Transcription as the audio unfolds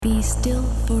Be still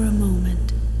for a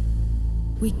moment.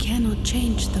 We cannot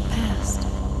change the past,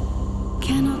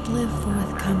 cannot live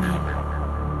forthcoming,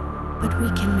 but we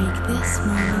can make this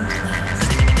moment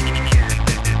last.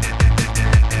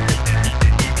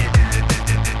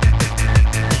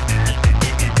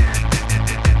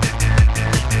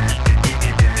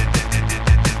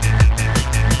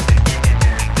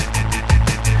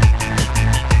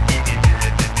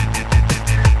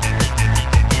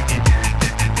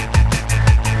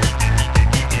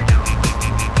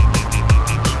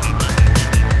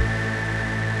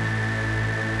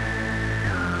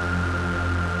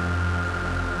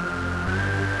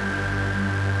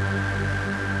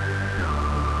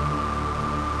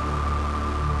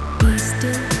 Be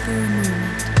still for a moment.